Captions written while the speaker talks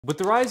With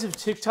the rise of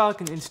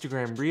TikTok and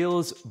Instagram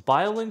Reels,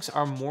 bio links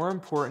are more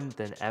important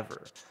than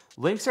ever.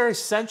 Links are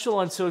essential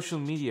on social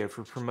media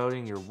for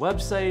promoting your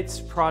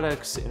websites,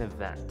 products, and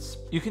events.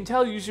 You can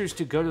tell users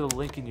to go to the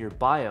link in your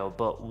bio,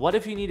 but what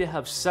if you need to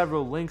have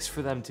several links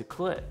for them to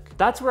click?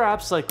 That's where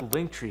apps like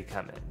Linktree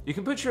come in. You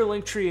can put your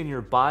Linktree in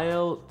your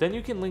bio, then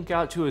you can link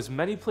out to as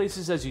many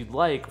places as you'd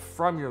like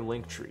from your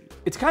Linktree.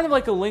 It's kind of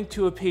like a link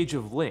to a page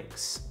of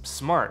links.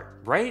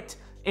 Smart, right?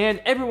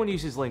 And everyone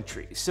uses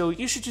Linktree, so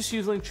you should just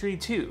use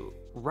Linktree too,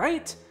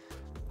 right?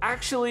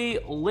 Actually,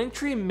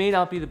 Linktree may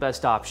not be the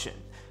best option.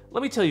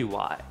 Let me tell you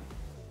why.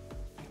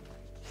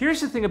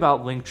 Here's the thing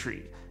about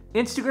Linktree.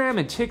 Instagram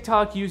and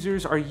TikTok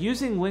users are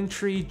using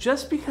Linktree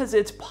just because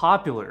it's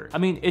popular. I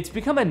mean, it's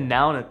become a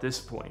noun at this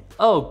point.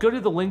 Oh, go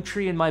to the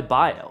Linktree in my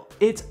bio.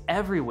 It's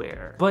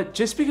everywhere. But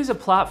just because a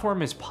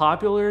platform is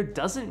popular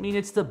doesn't mean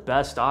it's the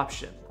best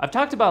option. I've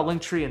talked about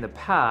Linktree in the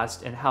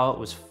past and how it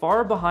was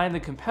far behind the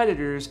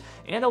competitors,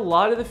 and a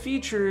lot of the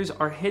features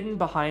are hidden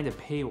behind a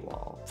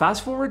paywall.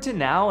 Fast forward to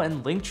now,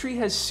 and Linktree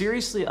has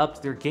seriously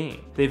upped their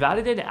game. They've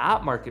added an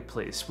app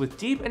marketplace with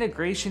deep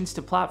integrations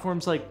to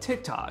platforms like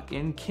TikTok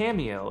and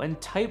Cameo and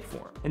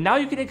Typeform. And now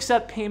you can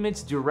accept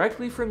payments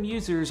directly from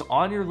users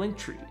on your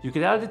Linktree. You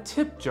can add a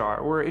tip jar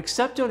or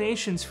accept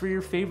donations for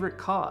your favorite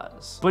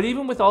cause. But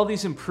even with all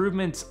these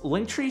improvements,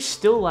 Linktree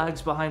still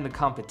lags behind the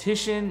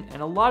competition,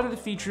 and a lot of the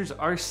features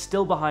are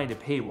still behind a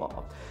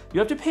paywall. You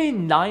have to pay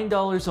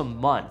 $9 a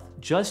month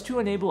just to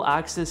enable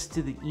access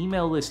to the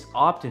email list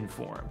opt-in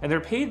form, and their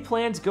paid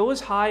plans go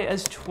as high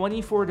as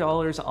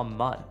 $24 a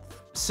month.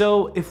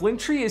 So if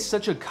Linktree is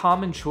such a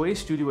common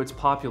choice due to its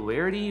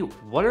popularity,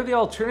 what are the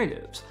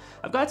alternatives?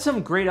 I've got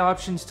some great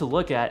options to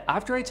look at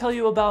after I tell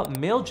you about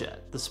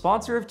MailJet, the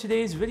sponsor of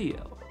today's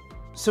video.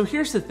 So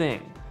here's the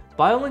thing,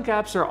 bio-link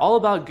apps are all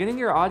about getting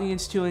your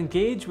audience to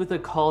engage with a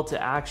call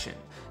to action.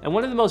 And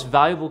one of the most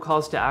valuable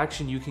calls to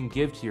action you can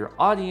give to your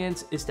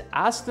audience is to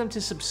ask them to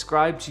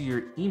subscribe to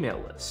your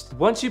email list.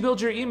 Once you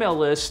build your email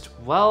list,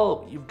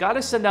 well, you've got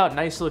to send out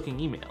nice looking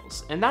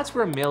emails, and that's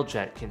where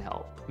MailJet can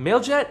help.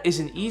 MailJet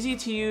is an easy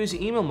to use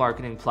email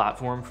marketing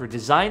platform for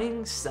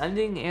designing,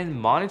 sending, and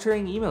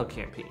monitoring email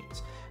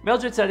campaigns.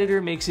 MailJet's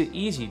editor makes it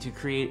easy to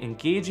create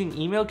engaging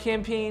email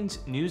campaigns,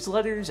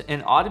 newsletters,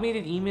 and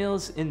automated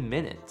emails in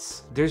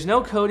minutes. There's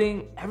no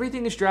coding,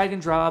 everything is drag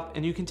and drop,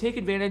 and you can take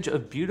advantage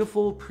of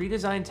beautiful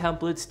pre-designed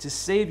templates to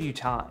save you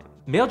time.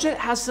 MailJet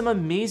has some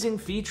amazing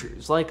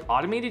features like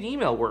automated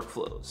email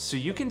workflows, so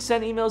you can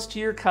send emails to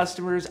your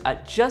customers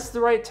at just the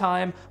right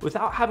time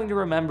without having to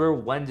remember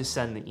when to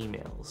send the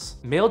emails.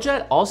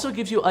 MailJet also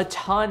gives you a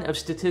ton of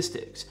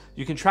statistics.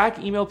 You can track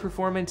email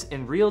performance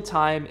in real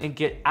time and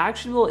get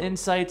actionable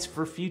insights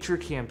for future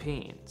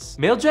campaigns.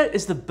 MailJet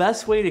is the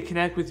best way to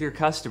connect with your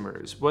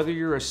customers, whether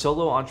you're a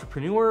solo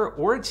entrepreneur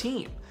or a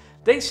team.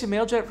 Thanks to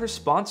MailJet for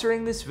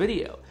sponsoring this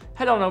video.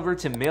 Head on over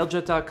to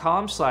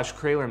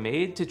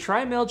mailjet.com/CraylerMade to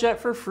try MailJet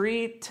for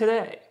free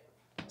today.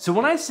 So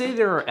when I say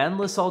there are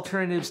endless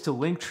alternatives to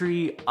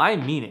Linktree, I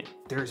mean it.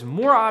 There's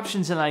more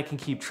options than I can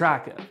keep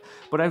track of,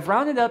 but I've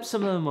rounded up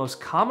some of the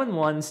most common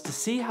ones to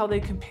see how they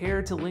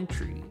compare to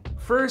Linktree.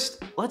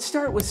 First, let's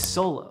start with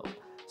Solo.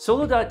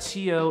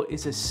 Solo.to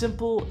is a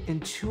simple,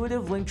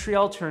 intuitive Linktree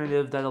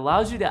alternative that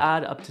allows you to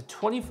add up to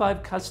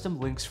 25 custom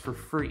links for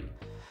free.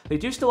 They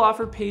do still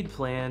offer paid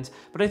plans,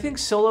 but I think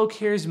Solo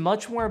cares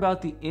much more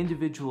about the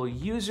individual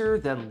user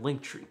than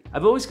Linktree.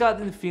 I've always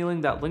gotten the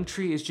feeling that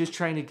Linktree is just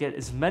trying to get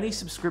as many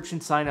subscription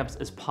signups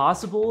as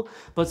possible,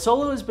 but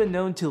Solo has been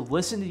known to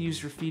listen to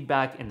user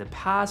feedback in the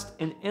past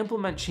and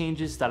implement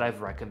changes that I've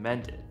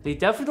recommended. They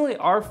definitely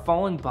are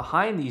falling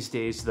behind these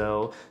days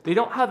though. They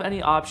don't have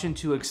any option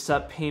to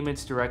accept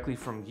payments directly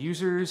from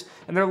users,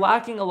 and they're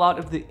lacking a lot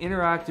of the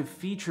interactive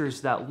features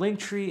that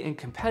Linktree and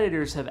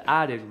competitors have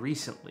added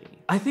recently.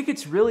 I think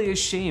it's really a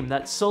shame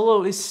that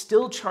Solo is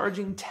still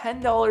charging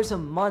 $10 a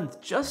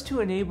month just to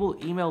enable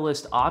email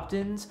list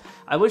opt-ins.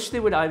 I wish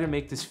they would either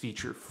make this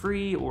feature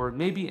free or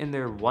maybe in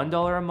their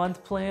 $1 a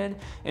month plan,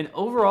 and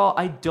overall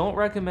I don't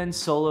recommend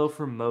Solo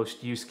for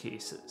most use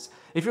cases.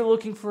 If you're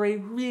looking for a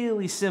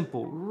really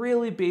simple,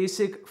 really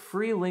basic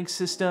free link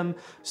system,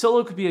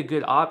 Solo could be a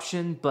good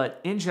option,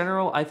 but in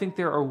general, I think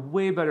there are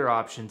way better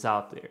options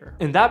out there.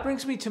 And that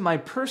brings me to my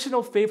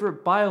personal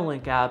favorite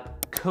bio-link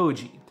app,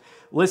 Koji.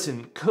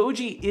 Listen,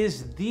 Koji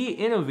is the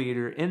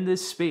innovator in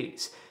this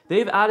space.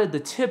 They've added the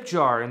tip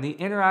jar and the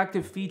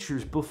interactive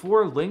features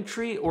before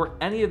Linktree or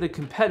any of the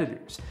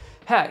competitors.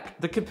 Heck,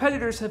 the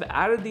competitors have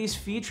added these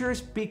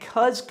features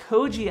because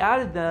Koji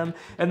added them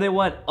and they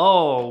went,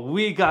 oh,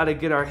 we gotta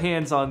get our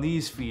hands on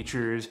these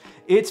features.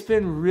 It's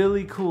been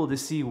really cool to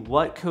see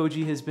what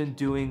Koji has been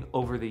doing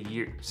over the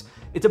years.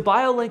 It's a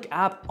bio-link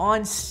app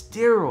on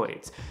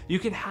steroids. You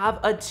can have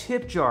a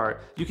tip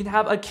jar, you can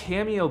have a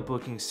Cameo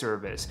booking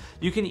service,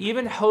 you can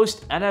even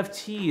host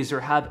NFTs or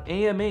have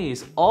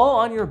AMAs all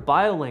on your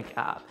bio-link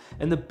app.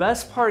 And the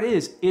best part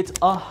is it's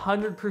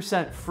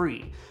 100%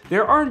 free.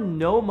 There are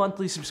no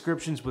monthly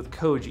subscriptions with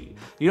Koji.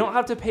 You don't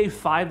have to pay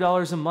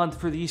 $5 a month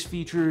for these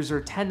features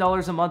or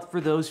 $10 a month for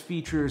those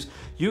features.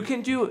 You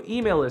can do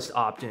email list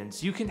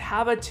opt-ins, you can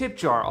have a tip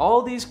jar,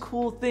 all these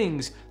cool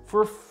things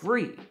for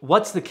free.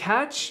 What's the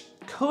catch?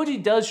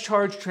 Koji does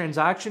charge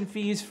transaction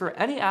fees for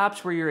any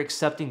apps where you're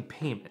accepting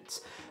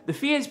payments. The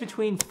fee is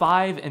between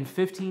 5 and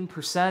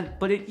 15%,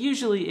 but it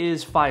usually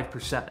is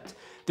 5%.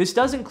 This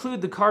does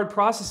include the card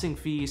processing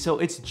fee, so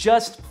it's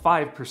just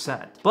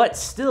 5%. But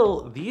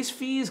still, these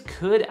fees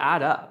could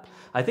add up.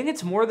 I think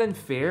it's more than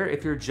fair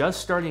if you're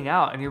just starting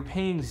out and you're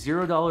paying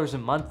 $0 a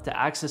month to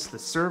access the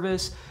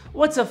service.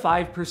 What's a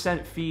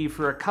 5% fee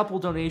for a couple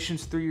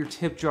donations through your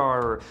tip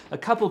jar or a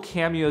couple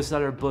cameos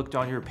that are booked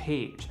on your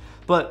page?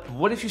 But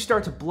what if you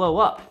start to blow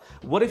up?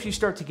 What if you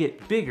start to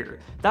get bigger?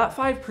 That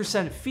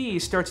 5% fee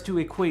starts to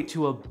equate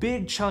to a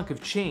big chunk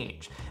of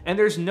change, and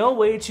there's no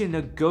way to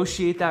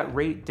negotiate that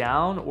rate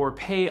down or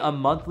pay a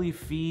monthly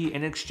fee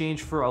in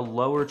exchange for a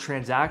lower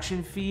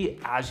transaction fee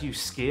as you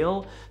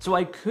scale, so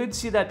I could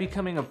see that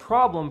becoming a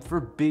problem for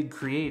big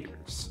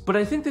creators. But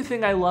I think the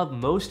thing I love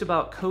most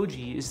about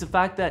Koji is the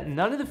fact that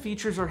none of the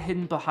features are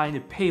hidden behind a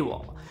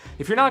paywall.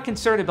 If you're not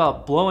concerned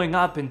about blowing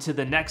up into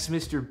the next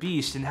Mr.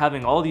 Beast and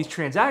having all these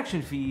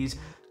transaction fees,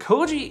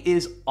 Koji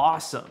is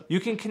awesome. You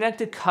can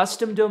connect a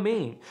custom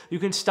domain. You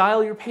can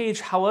style your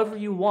page however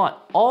you want,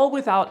 all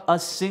without a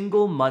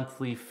single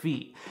monthly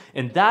fee.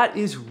 And that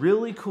is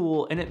really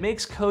cool, and it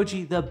makes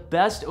Koji the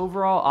best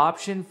overall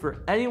option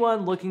for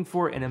anyone looking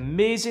for an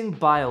amazing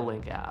bio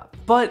link app.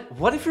 But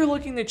what if you're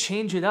looking to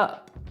change it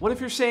up? What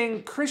if you're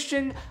saying,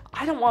 Christian,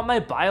 I don't want my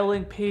bio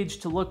link page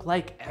to look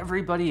like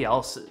everybody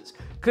else's?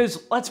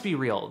 Because let's be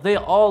real, they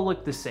all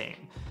look the same.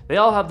 They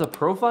all have the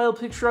profile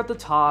picture at the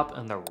top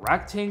and the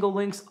rectangle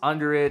links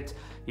under it.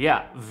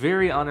 Yeah,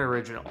 very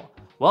unoriginal.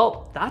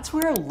 Well, that's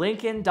where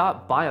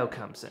Linkin.bio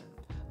comes in.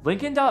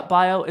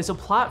 Linkin.bio is a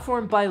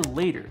platform by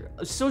Later,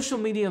 a social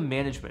media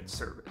management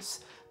service.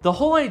 The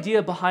whole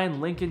idea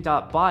behind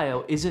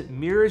Linkin.bio is it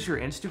mirrors your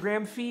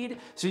Instagram feed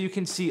so you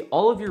can see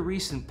all of your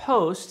recent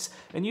posts,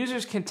 and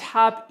users can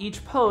tap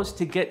each post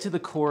to get to the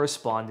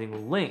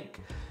corresponding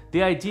link.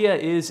 The idea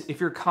is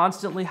if you're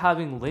constantly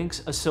having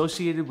links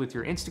associated with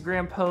your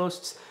Instagram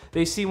posts,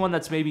 they see one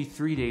that's maybe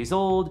 3 days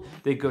old,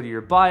 they go to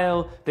your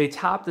bio, they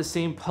tap the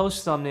same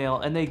post thumbnail,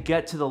 and they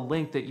get to the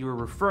link that you were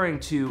referring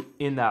to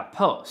in that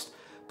post.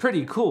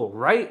 Pretty cool,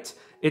 right?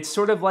 It's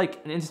sort of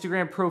like an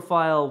Instagram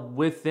profile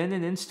within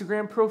an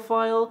Instagram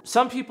profile.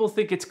 Some people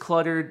think it's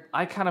cluttered.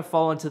 I kind of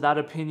fall into that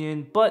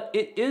opinion, but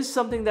it is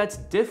something that's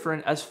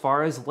different as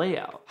far as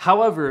layout.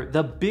 However,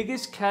 the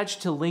biggest catch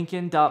to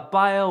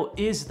Linkin.bio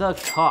is the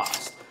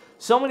cost.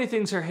 So many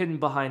things are hidden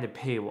behind a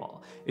paywall.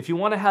 If you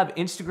want to have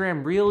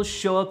Instagram Reels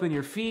show up in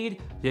your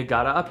feed, you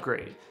gotta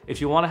upgrade. If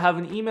you want to have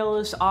an email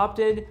list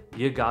opt-in,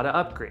 you gotta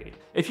upgrade.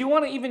 If you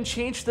want to even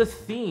change the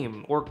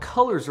theme or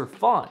colors or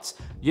fonts,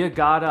 you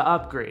gotta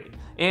upgrade.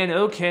 And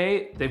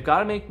okay, they've got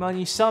to make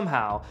money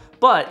somehow,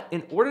 but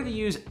in order to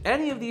use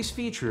any of these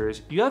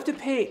features, you have to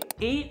pay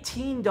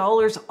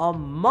 $18 a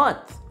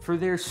month for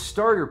their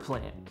starter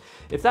plan.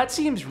 If that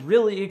seems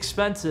really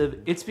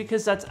expensive, it's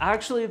because that's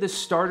actually the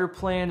starter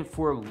plan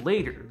for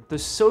Later, the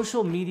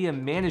social media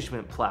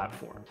management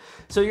platform.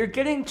 So you're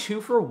getting 2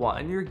 for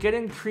 1. You're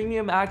getting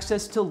premium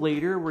access to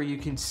Later, where you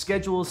can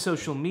schedule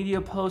social media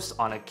posts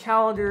on a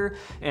calendar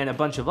and a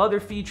bunch of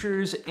other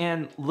features,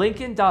 and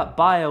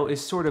Linkin.bio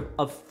is sort of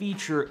a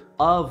feature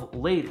of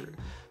Later.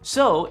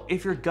 So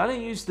if you're gonna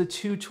use the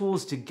two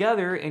tools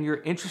together and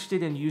you're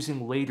interested in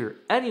using Later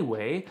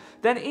anyway,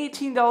 then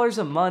 $18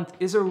 a month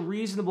is a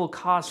reasonable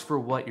cost for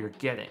what you're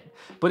getting.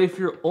 But if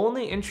you're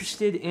only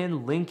interested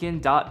in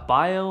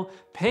Linkin.bio,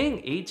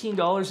 paying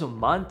 $18 a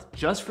month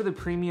just for the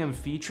premium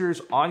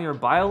features on your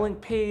BioLink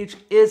page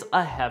is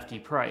a hefty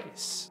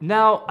price.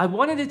 Now, I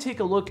wanted to take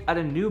a look at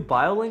a new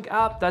BioLink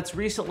app that's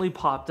recently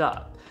popped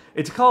up.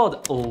 It's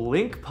called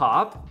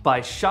Linkpop by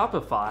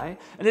Shopify,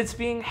 and it's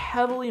being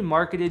heavily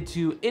marketed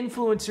to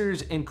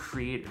influencers and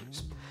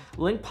creators.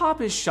 Linkpop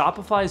is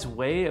Shopify's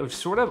way of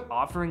sort of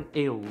offering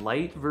a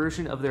light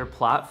version of their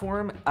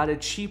platform at a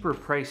cheaper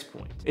price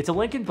point. It's a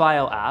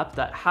Link.bio app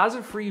that has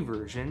a free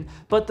version,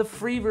 but the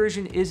free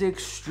version is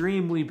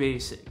extremely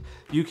basic.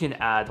 You can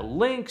add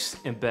links,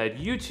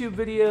 embed YouTube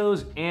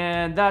videos,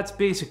 and that's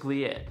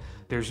basically it.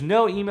 There's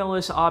no email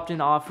list opt-in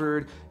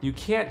offered. You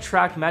can't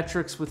track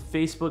metrics with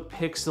Facebook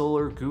Pixel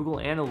or Google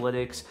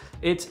Analytics.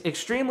 It's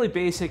extremely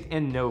basic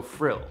and no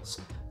frills.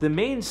 The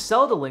main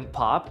sell to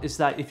Linkpop is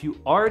that if you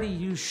already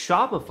use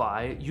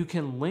Shopify, you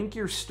can link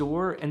your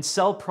store and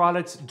sell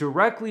products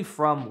directly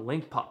from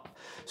Linkpop.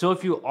 So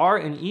if you are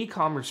an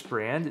e-commerce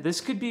brand,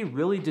 this could be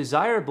really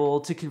desirable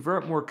to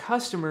convert more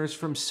customers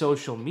from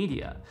social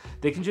media.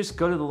 They can just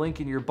go to the link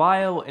in your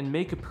bio and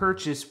make a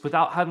purchase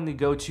without having to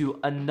go to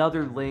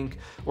another link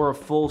or a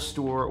full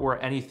store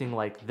or anything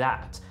like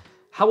that.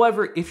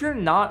 However, if you're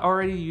not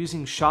already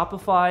using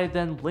Shopify,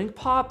 then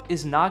Linkpop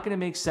is not going to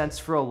make sense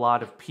for a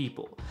lot of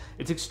people.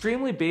 It's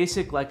extremely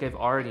basic, like I've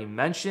already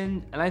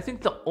mentioned, and I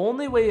think the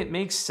only way it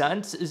makes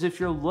sense is if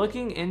you're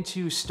looking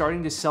into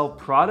starting to sell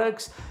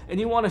products and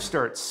you want to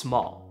start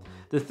small.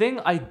 The thing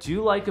I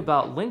do like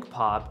about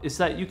Linkpop is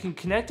that you can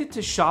connect it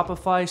to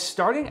Shopify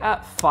starting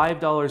at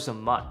 $5 a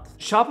month.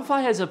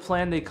 Shopify has a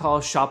plan they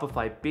call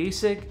Shopify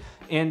Basic,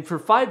 and for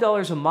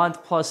 $5 a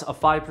month plus a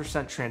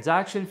 5%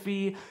 transaction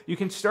fee, you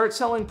can start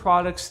selling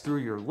products through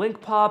your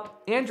Linkpop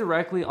and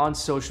directly on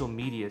social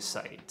media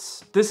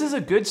sites. This is a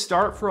good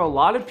start for a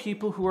lot of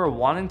people who are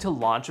wanting to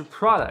launch a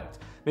product.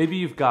 Maybe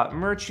you've got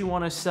merch you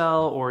want to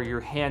sell, or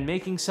you're hand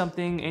making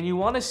something and you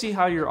want to see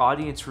how your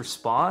audience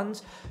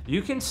responds.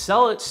 You can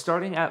sell it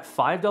starting at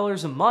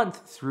 $5 a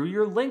month through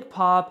your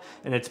Linkpop,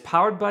 and it's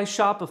powered by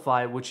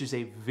Shopify, which is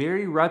a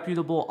very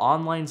reputable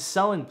online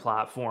selling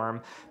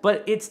platform,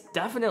 but it's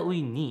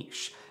definitely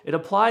niche. It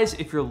applies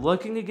if you're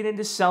looking to get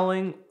into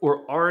selling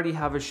or already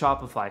have a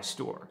Shopify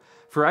store.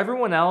 For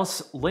everyone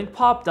else,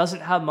 Linkpop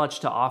doesn't have much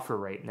to offer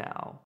right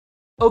now.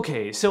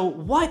 Okay, so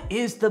what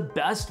is the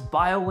best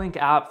bio link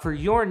app for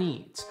your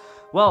needs?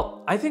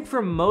 Well, I think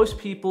for most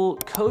people,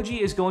 Koji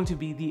is going to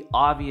be the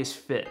obvious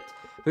fit.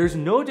 There's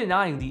no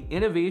denying the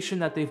innovation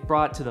that they've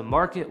brought to the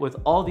market with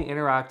all the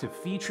interactive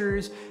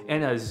features,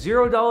 and a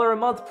 $0 a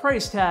month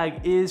price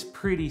tag is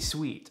pretty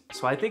sweet.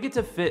 So I think it's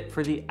a fit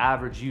for the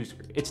average user.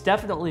 It's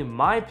definitely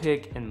my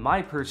pick and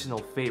my personal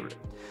favorite.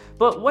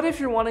 But what if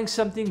you're wanting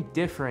something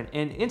different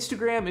and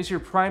Instagram is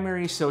your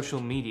primary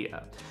social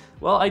media?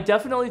 Well, I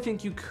definitely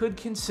think you could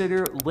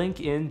consider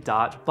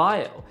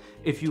Linkin.bio.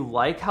 If you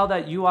like how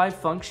that UI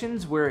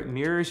functions where it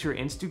mirrors your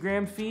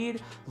Instagram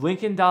feed,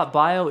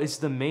 Linkin.bio is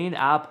the main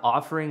app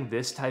offering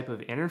this type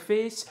of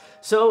interface,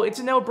 so it's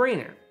a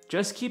no-brainer.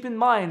 Just keep in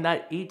mind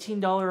that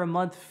 $18 a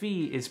month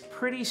fee is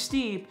pretty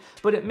steep,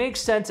 but it makes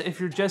sense if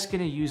you're just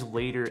gonna use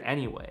later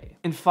anyway.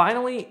 And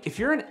finally, if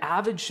you're an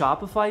avid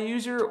Shopify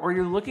user or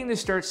you're looking to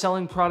start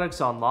selling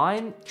products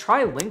online,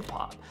 try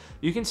Linkpop.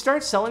 You can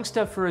start selling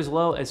stuff for as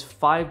low as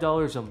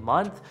 $5 a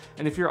month,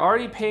 and if you're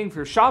already paying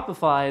for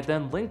Shopify,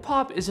 then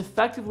Linkpop is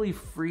effectively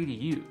free to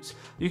use.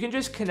 You can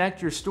just connect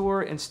your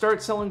store and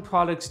start selling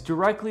products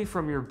directly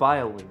from your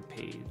bio link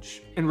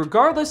page. And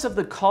regardless of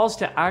the calls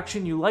to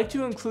action you like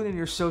to include in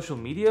your social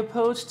media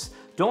posts,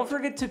 don't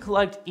forget to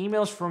collect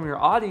emails from your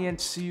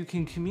audience so you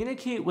can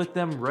communicate with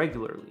them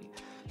regularly.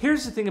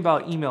 Here's the thing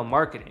about email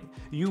marketing: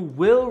 you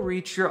will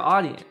reach your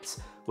audience.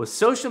 With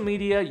social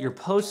media, your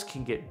posts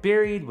can get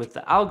buried with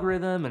the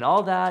algorithm and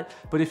all that,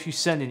 but if you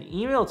send an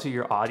email to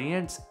your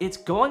audience, it's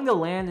going to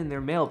land in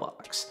their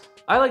mailbox.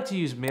 I like to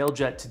use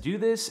Mailjet to do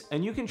this,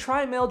 and you can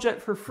try Mailjet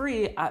for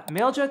free at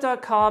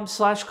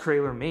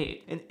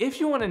mailjet.com/CraylerMade. And if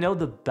you want to know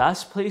the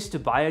best place to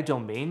buy a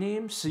domain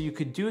name so you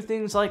could do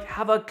things like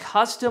have a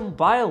custom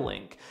bio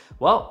link,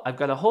 well, I've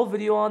got a whole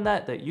video on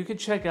that you can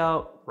check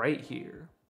out right here.